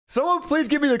Someone please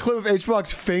give me the clip of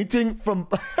HBox fainting from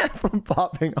from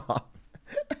popping off.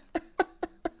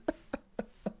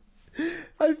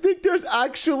 I think there's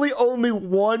actually only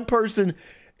one person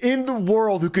in the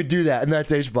world who could do that, and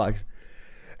that's HBox.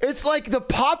 It's like the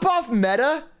pop-off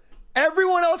meta.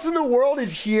 Everyone else in the world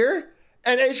is here,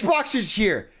 and HBox is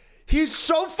here. He's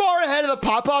so far ahead of the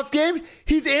pop-off game.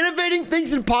 He's innovating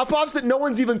things in pop-offs that no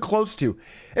one's even close to.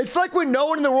 It's like when no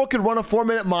one in the world could run a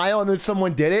 4-minute mile and then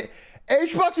someone did it.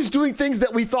 HBox is doing things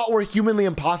that we thought were humanly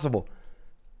impossible.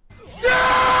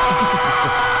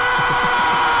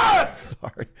 Yes!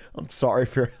 I'm sorry,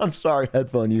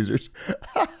 headphone users.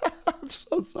 I'm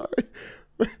so sorry.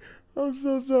 I'm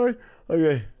so sorry.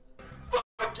 Okay.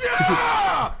 Fuck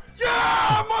yeah!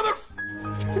 Yeah, mother.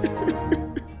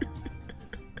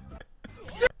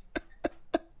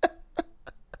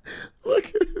 Look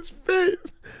at his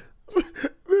face.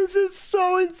 This is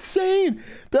so insane.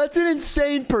 That's an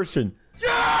insane person.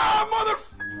 Yeah, mother.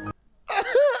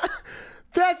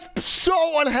 That's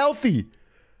so unhealthy.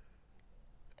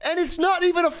 And it's not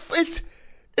even a.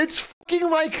 It's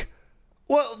fucking like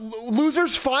what,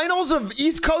 losers finals of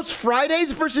East Coast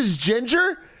Fridays versus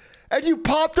Ginger, and you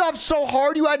popped off so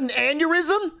hard you had an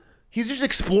aneurysm. He's just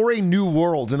exploring new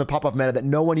worlds in the pop-up meta that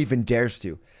no one even dares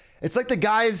to. It's like the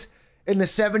guys in the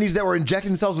 70s that were injecting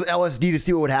themselves with LSD to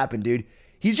see what would happen, dude.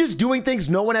 He's just doing things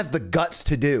no one has the guts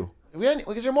to do.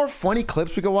 Is there more funny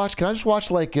clips we could watch? Can I just watch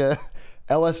like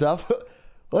LSF?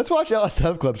 Let's watch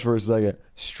LSF clips for a second.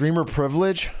 Streamer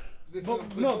privilege.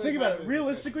 No, think about it.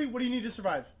 Realistically, what do you need to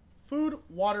survive? Food,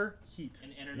 water, heat.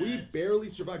 And internet. We barely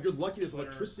survived. You're lucky this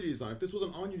electricity is on. If this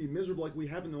wasn't on, you'd be miserable like we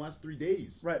have in the last 3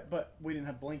 days. Right, but we didn't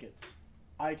have blankets.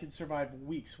 I could survive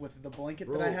weeks with the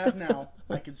blanket that I have now.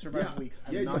 I could survive weeks.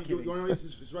 I'm not kidding. You want to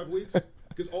survive weeks?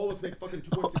 Because all of us make fucking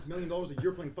 $2.6 million a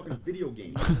year playing fucking video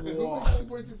games.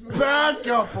 Back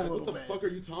up a little bit. What the fuck are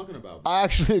you talking about? I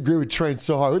actually agree with Train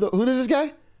so hard. Who is this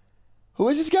guy? Who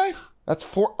is this guy? That's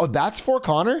for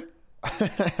Connor?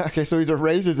 Okay, so he's a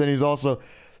racist and he's also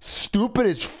stupid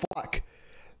as fuck.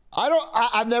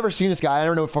 I've never seen this guy. I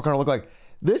never know what fuck Connor look like.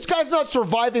 This guy's not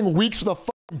surviving weeks with a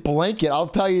fucking blanket, I'll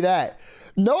tell you that.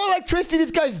 No electricity, this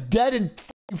guy's dead in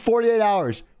 48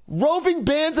 hours. Roving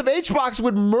bands of HBox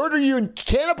would murder you and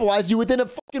cannibalize you within a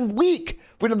fucking week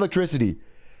with electricity.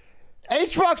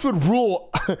 HBox would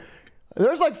rule.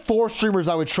 There's like 4 streamers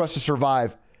I would trust to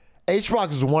survive.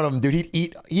 HBox is one of them, dude.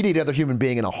 He'd eat another human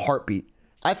being in a heartbeat.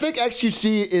 I think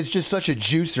XQC is just such a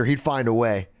juicer. He'd find a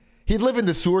way. He'd live in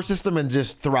the sewer system and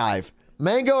just thrive.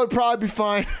 Mango would probably be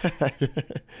fine. I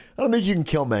don't think you can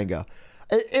kill Mango.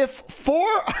 If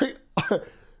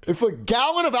a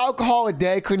gallon of alcohol a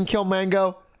day couldn't kill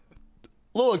Mango,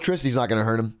 low electricity's not going to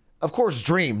hurt him. Of course,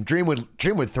 Dream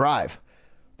would thrive.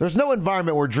 There's no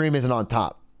environment where Dream isn't on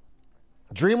top.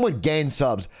 Dream would gain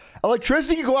subs.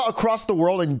 Electricity could go out across the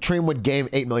world and Dream would gain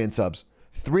 8 million subs.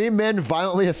 3 men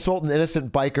violently assault an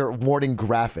innocent biker, warning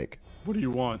graphic. What do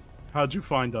you want? How'd you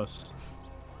find us?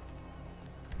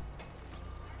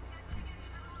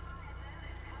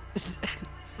 He's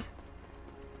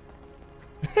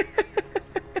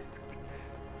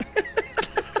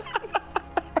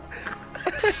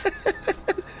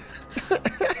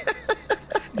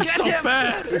so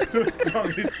fast. He's too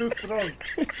strong. He's too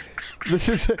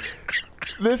strong.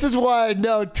 This is why I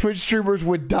know Twitch streamers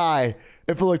would die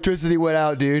if electricity went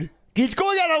out, dude. He's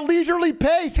going at a leisurely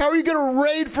pace. How are you going to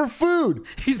raid for food?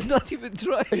 He's not even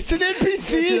trying. It's an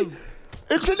NPC.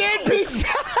 It's an NPC.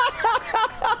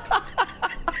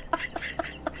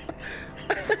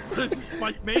 This is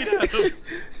Mike made out of.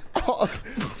 Oh,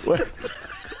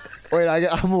 wait,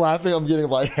 I'm laughing. I'm getting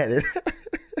lightheaded.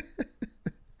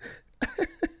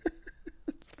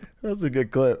 That's a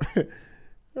good clip.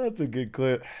 That's a good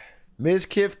clip. Ms.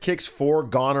 Kiff kicks 4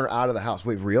 Goner out of the house.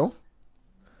 Wait, real?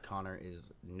 Connor is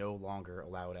no longer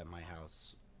allowed at my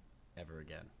house ever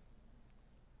again.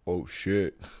 Oh,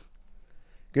 shit.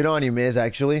 Good on you, Miz,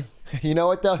 actually. You know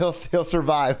what, though? He'll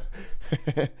survive.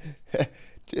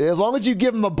 As long as you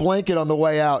give him a blanket on the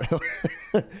way out,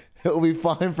 he'll be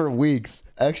fine for weeks.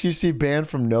 XQC banned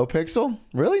from NoPixel?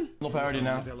 Really? No parody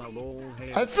now.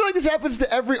 I feel like this happens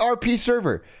to every RP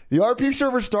server. The RP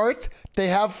server starts, they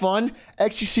have fun,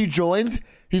 XQC joins,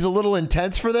 he's a little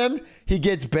intense for them, he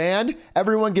gets banned,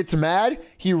 everyone gets mad,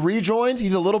 he rejoins,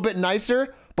 he's a little bit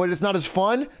nicer, but it's not as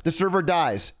fun, the server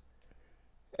dies.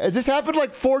 Has this happened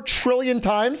like 4 trillion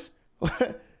times?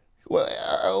 Do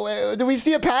we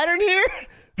see a pattern here?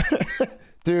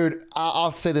 Dude,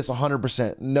 I'll say this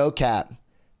 100%, no cap.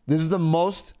 This is the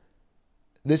 #1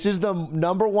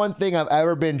 thing I've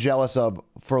ever been jealous of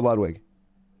for Ludwig.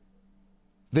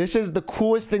 This is the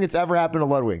coolest thing that's ever happened to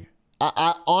Ludwig.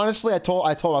 I honestly, I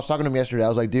was talking to him yesterday. I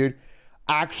was like, dude,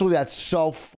 actually, that's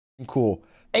so fucking cool.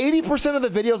 80% of the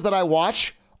videos that I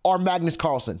watch are Magnus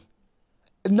Carlsen.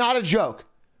 Not a joke.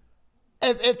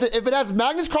 If it has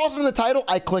Magnus Carlsen in the title,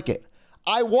 I click it.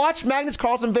 I watch Magnus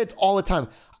Carlsen vids all the time.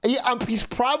 He's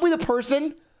probably the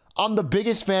person I'm the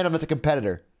biggest fan of as a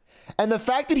competitor. And the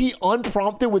fact that he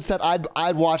unprompted would said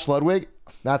I'd watch Ludwig,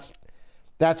 that's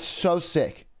so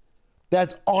sick.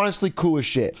 That's honestly cool as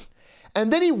shit.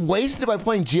 And then he wasted by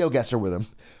playing GeoGuessr with him.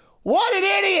 What an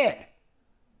idiot!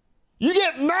 You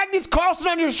get Magnus Carlsen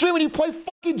on your stream and you play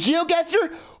fucking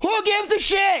GeoGuessr? Who gives a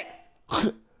shit?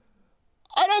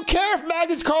 I don't care if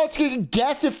Magnus Carlsen can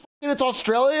guess if it's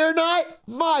Australia or not.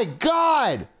 My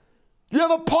God. You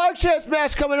have a podcast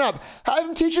match coming up. Have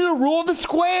him teach you the rule of the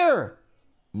square.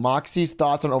 Moxie's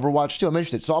thoughts on Overwatch 2. I'm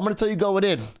interested. So I'm going to tell you going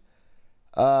in.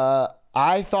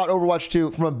 I thought Overwatch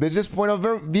 2, from a business point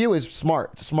of view, is smart.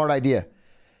 It's a smart idea.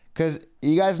 Because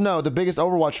you guys know the biggest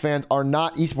Overwatch fans are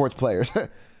not esports players.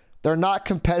 They're not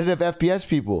competitive FPS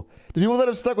people. The people that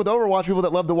have stuck with Overwatch, people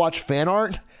that love to watch fan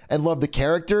art and love the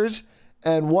characters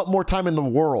and want more time in the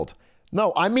world.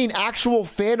 No, I mean actual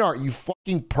fan art, you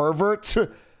fucking perverts.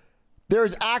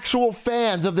 There's actual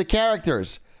fans of the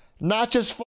characters. Not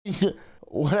just fucking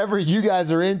whatever you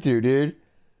guys are into, dude.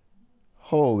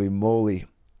 Holy moly.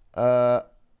 Let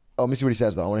me see what he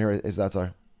says, though. I want to hear his thoughts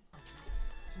are.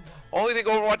 Only thing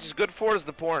Overwatch is good for is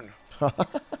the porn.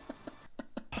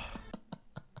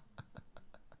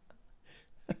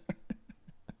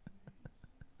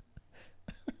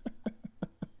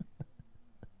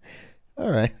 All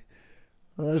right.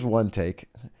 Well, there's one take.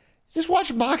 Just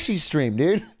watch Moxie's stream,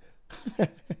 dude.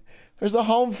 There's a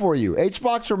home for you.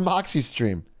 HBox or Moxie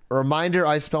stream. A reminder,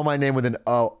 I spell my name with an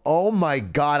O. Oh my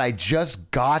God, I just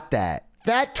got that.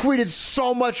 That tweet is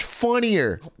so much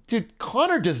funnier. Dude,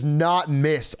 Connor does not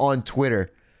miss on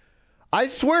Twitter. I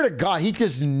swear to God, he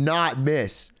does not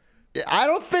miss. I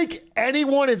don't think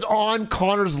anyone is on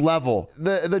Connor's level.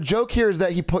 The joke here is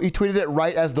that he tweeted it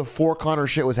right as the For Connor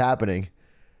shit was happening,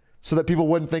 so that people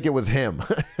wouldn't think it was him.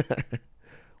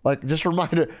 Like, just a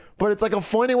reminder. But it's like a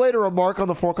funny way to remark on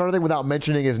the For Connor thing without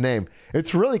mentioning his name.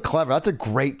 It's really clever. That's a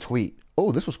great tweet.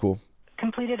 Oh, this was cool.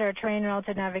 Completed our terrain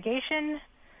relative navigation.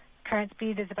 Current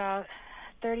speed is about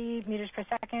 30 meters per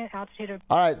second. Altitude of...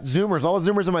 All right, Zoomers. All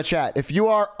the Zoomers in my chat. If you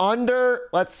are under,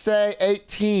 let's say,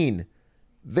 18,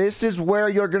 this is where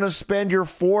you're going to spend your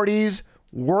 40s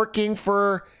working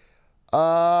for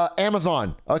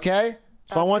Amazon, okay?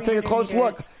 So I want to take a close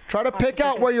look. Try to pick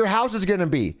out where your house is going to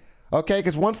be, okay?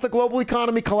 Because once the global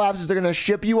economy collapses, they're going to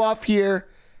ship you off here,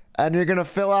 and you're going to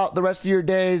fill out the rest of your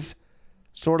days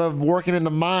sort of working in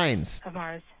the mines. Of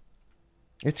Mars.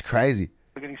 It's crazy.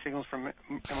 We're getting signals from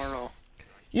MRO.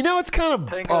 You know, it's kind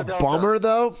of a bummer,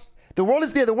 though. The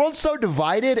world's so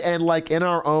divided and like in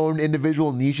our own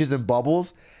individual niches and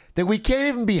bubbles that we can't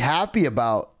even be happy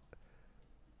about.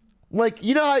 Like,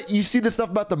 you know how you see this stuff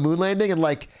about the moon landing and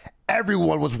like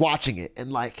everyone was watching it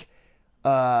and like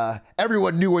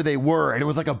everyone knew where they were and it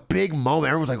was like a big moment.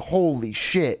 Everyone was like, holy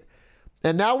shit.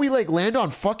 And now we like land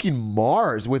on fucking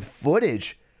Mars with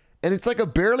footage and it's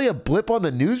like barely a blip on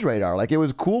the news radar. Like it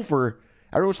was cool for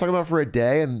everyone was talking about it for a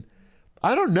day and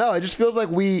I don't know. It just feels like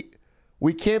we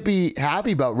can't be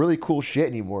happy about really cool shit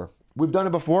anymore. We've done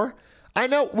it before. I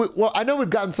know. I know we've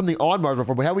gotten something on Mars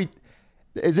before, but how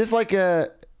is this like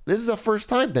this is a first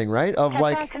time thing, right? Of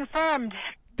like confirmed.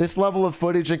 This level of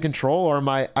footage and control, or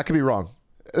I could be wrong.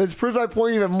 This proves my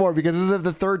point even more because this is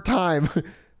the third time.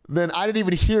 Then I didn't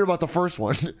even hear about the first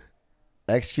one.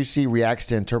 XQC reacts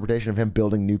to interpretation of him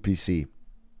building new PC.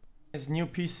 His new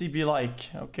PC be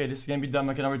like, okay, this is gonna be dumb,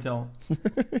 I can already tell.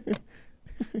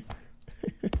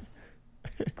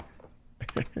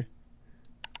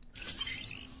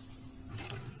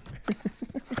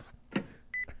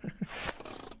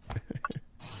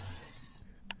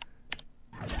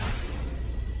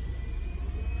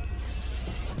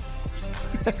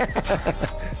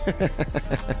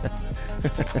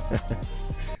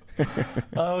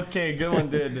 Okay, good one,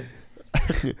 dude.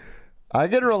 I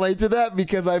can relate to that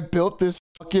because I built this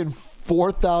fucking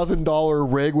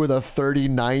 $4,000 rig with a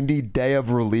 3090 day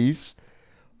of release,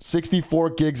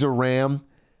 64 gigs of RAM,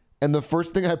 and the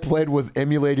first thing I played was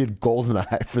emulated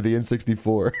GoldenEye for the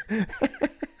N64.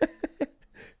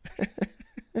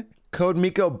 Code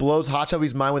Miko blows Hot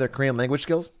Chubby's mind with her Korean language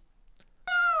skills.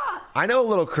 I know a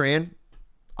little Korean.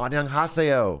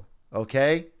 안녕하세요.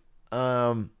 Okay?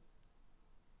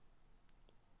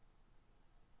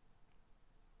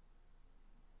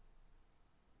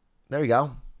 There you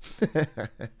go.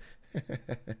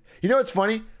 You know what's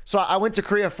funny? So I went to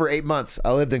Korea for 8 months.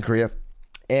 I lived in Korea.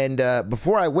 And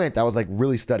before I went, I was like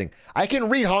really studying. I can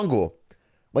read Hangul.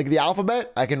 Like the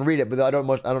alphabet, I can read it, but I don't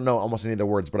know almost any of the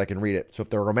words, but I can read it. So if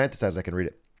they're romanticized, I can read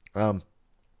it.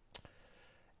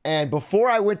 And before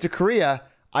I went to Korea,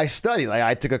 I studied. Like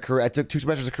I took 2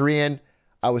 semesters of Korean.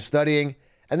 I was studying,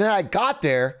 and then I got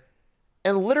there,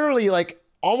 and literally like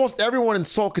almost everyone in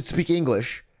Seoul could speak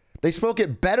English. They spoke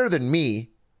it better than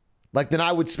me, like than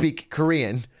I would speak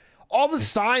Korean. All the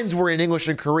signs were in English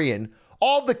and Korean.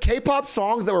 All the K-pop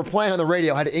songs that were playing on the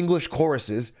radio had English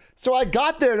choruses. So I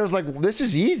got there and I was like, well, this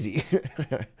is easy.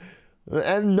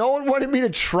 And no one wanted me to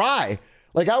try.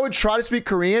 Like I would try to speak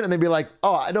Korean and they'd be like,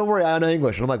 oh, don't worry, I know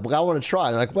English. And I'm like, well, I want to try.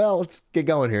 And they're like, well, let's get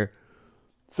going here.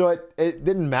 So it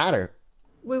didn't matter.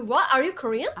 Wait, what? Are you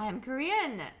Korean? I am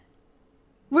Korean.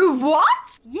 Wait, what?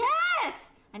 Yes!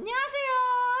 안녕하세요.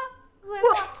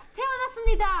 한국에서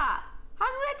태어났습니다.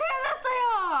 한국에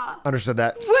태어났어요. Understood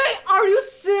that. Wait, are you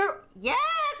serious?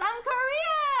 Yes, I'm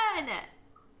Korean.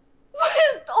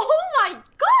 Wait, oh my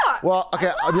god. Well,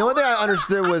 okay, the only thing I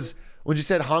understood was when you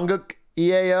said Hanguk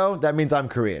EAO, that means I'm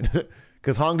Korean.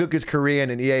 Because Hanguk is Korean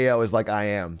and EAO is like I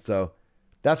am. So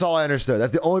that's all I understood.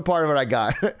 That's the only part of it I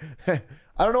got. I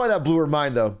don't know why that blew her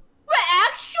mind though. Wait,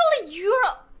 actually you're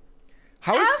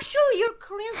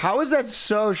Korean. How is that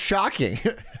so shocking?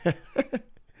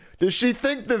 Does she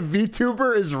think the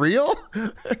VTuber is real?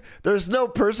 There's no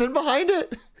person behind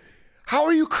it? How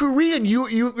are you Korean?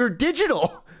 You're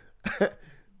digital.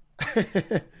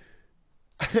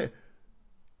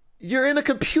 You're in a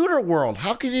computer world.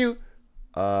 How can you?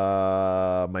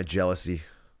 My jealousy.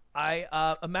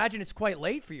 I imagine it's quite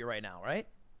late for you right now, right?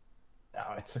 No,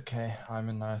 it's okay. I'm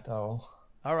a night owl.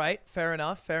 All right, fair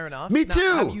enough, fair enough. Me Now,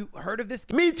 too. have you heard of this?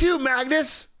 Me too,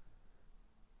 Magnus.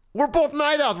 We're both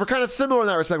night owls. We're kind of similar in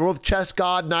that respect. We're both chess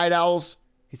god, night owls.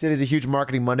 He said he's a huge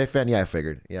Marketing Monday fan. Yeah, I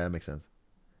figured. Yeah, that makes sense.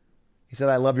 He said,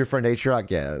 I love your friend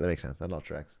Atrioc. Yeah, that makes sense. That all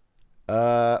tracks.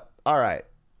 All right.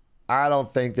 I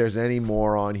don't think there's any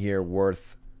more on here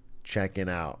worth checking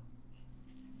out.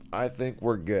 I think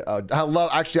we're good.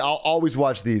 Actually, I'll always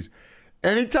watch these.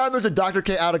 Anytime there's a Dr.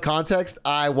 K out of context,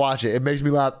 I watch it. It makes me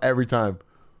laugh every time.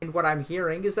 And what I'm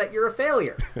hearing is that you're a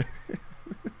failure.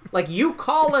 Like, you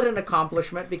call it an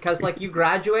accomplishment because, like, you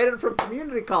graduated from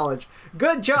community college.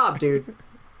 Good job, dude.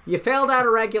 You failed out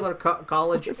of regular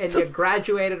college and you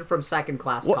graduated from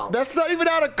second-class college. That's not even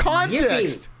out of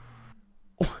context.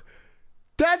 Yippee.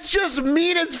 That's just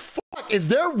mean as fuck.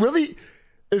 There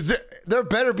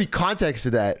better be context to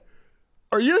that.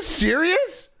 Are you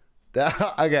serious?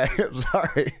 Okay, I'm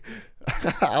sorry.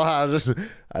 I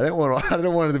didn't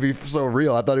want it to be so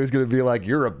real. I thought he was gonna be like,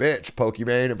 "You're a bitch,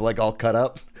 Pokemon," and like all cut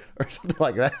up or something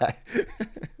like that.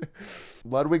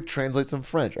 Ludwig translates some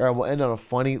French. All right, we'll end on a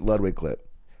funny Ludwig clip.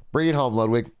 Bring it home,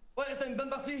 Ludwig. The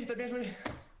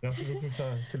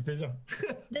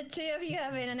two of you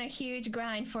have been on a huge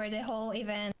grind for the whole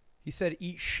event. He said,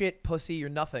 "Eat shit, pussy, you're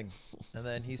nothing," and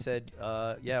then he said,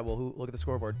 "Yeah, well, look at the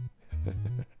scoreboard."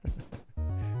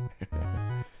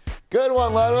 Good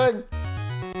one, Ludwig.